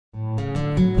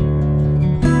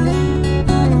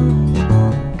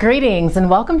Greetings and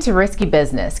welcome to Risky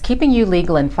Business, keeping you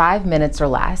legal in 5 minutes or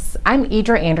less. I'm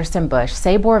Edra Anderson,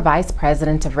 SABOR Vice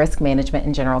President of Risk Management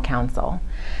and General Counsel.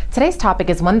 Today's topic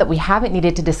is one that we haven't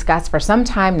needed to discuss for some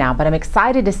time now, but I'm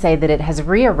excited to say that it has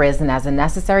re-arisen as a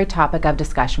necessary topic of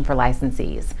discussion for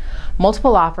licensees: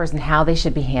 multiple offers and how they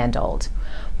should be handled.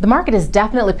 The market is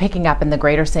definitely picking up in the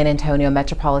greater San Antonio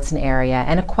metropolitan area,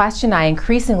 and a question I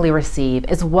increasingly receive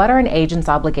is, what are an agent's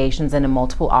obligations in a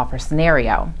multiple offer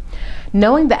scenario?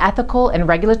 Knowing the ethical and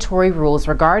regulatory rules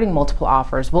regarding multiple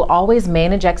offers will always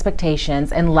manage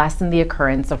expectations and lessen the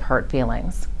occurrence of hurt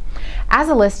feelings. As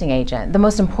a listing agent, the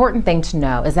most important thing to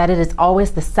know is that it is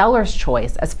always the seller's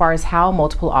choice as far as how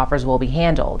multiple offers will be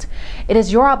handled. It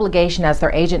is your obligation as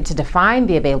their agent to define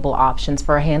the available options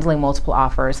for handling multiple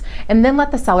offers and then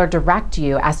let the seller direct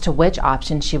you as to which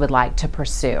option she would like to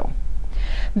pursue.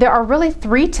 There are really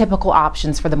 3 typical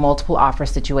options for the multiple offer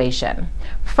situation.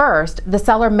 First, the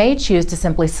seller may choose to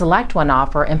simply select one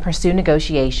offer and pursue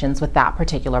negotiations with that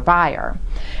particular buyer.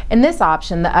 In this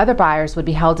option, the other buyers would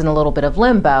be held in a little bit of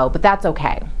limbo, but that's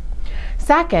okay.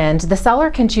 Second, the seller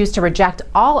can choose to reject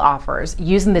all offers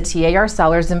using the TAR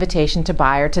seller's invitation to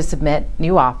buyer to submit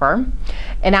new offer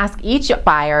and ask each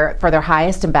buyer for their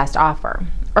highest and best offer.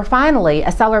 Or finally,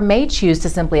 a seller may choose to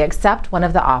simply accept one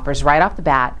of the offers right off the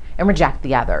bat and reject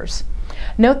the others.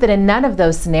 Note that in none of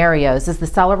those scenarios is the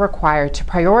seller required to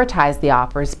prioritize the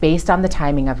offers based on the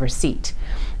timing of receipt.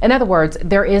 In other words,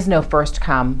 there is no first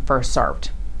come, first served.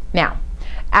 Now,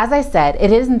 as I said,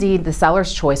 it is indeed the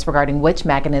seller's choice regarding which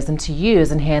mechanism to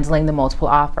use in handling the multiple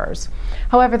offers.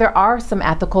 However, there are some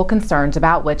ethical concerns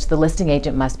about which the listing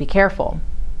agent must be careful.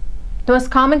 The most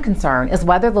common concern is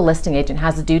whether the listing agent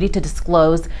has a duty to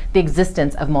disclose the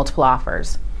existence of multiple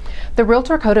offers. The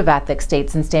Realtor Code of Ethics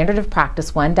states in Standard of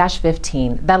Practice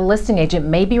 1-15 that a listing agent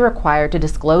may be required to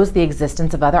disclose the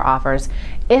existence of other offers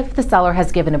if the seller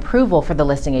has given approval for the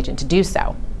listing agent to do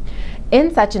so.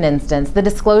 In such an instance, the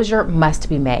disclosure must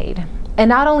be made. And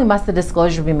not only must the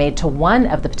disclosure be made to one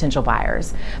of the potential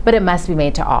buyers, but it must be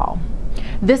made to all.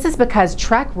 This is because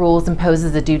TREC rules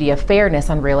imposes a duty of fairness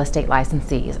on real estate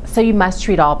licensees, so you must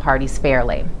treat all parties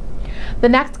fairly. The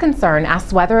next concern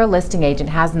asks whether a listing agent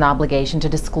has an obligation to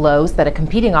disclose that a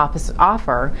competing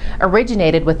offer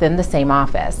originated within the same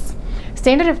office.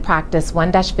 Standard of Practice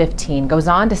 1-15 goes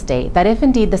on to state that if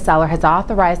indeed the seller has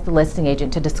authorized the listing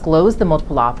agent to disclose the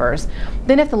multiple offers,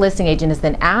 then if the listing agent is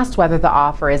then asked whether the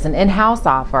offer is an in-house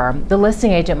offer, the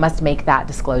listing agent must make that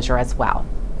disclosure as well.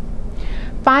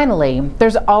 Finally,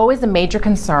 there's always a major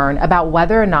concern about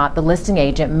whether or not the listing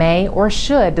agent may or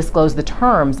should disclose the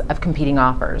terms of competing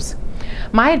offers.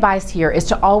 My advice here is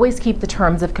to always keep the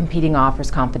terms of competing offers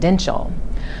confidential.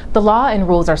 The law and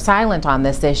rules are silent on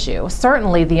this issue.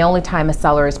 Certainly, the only time a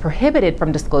seller is prohibited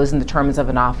from disclosing the terms of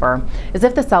an offer is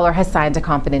if the seller has signed a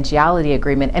confidentiality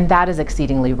agreement, and that is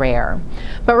exceedingly rare.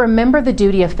 But remember the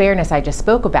duty of fairness I just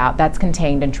spoke about that's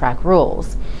contained in TREC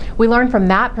rules. We learn from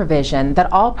that provision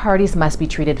that all parties must be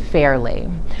treated fairly.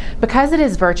 Because it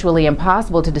is virtually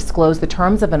impossible to disclose the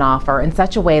terms of an offer in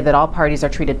such a way that all parties are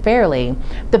treated fairly,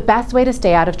 the best way to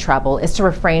stay out of trouble is to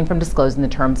refrain from disclosing the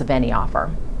terms of any offer.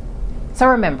 So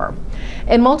remember,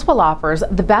 in multiple offers,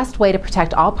 the best way to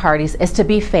protect all parties is to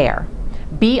be fair,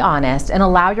 be honest, and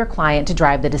allow your client to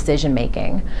drive the decision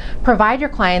making. Provide your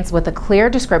clients with a clear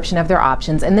description of their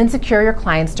options and then secure your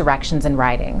client's directions in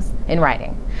writing.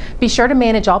 Be sure to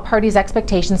manage all parties'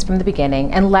 expectations from the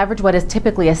beginning and leverage what is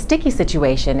typically a sticky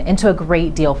situation into a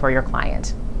great deal for your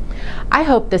client. I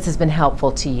hope this has been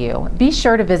helpful to you. Be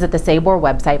sure to visit the SABOR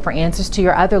website for answers to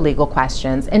your other legal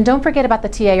questions, and don't forget about the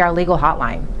TAR Legal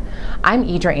Hotline. I'm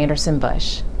Edra Anderson.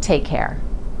 Take care.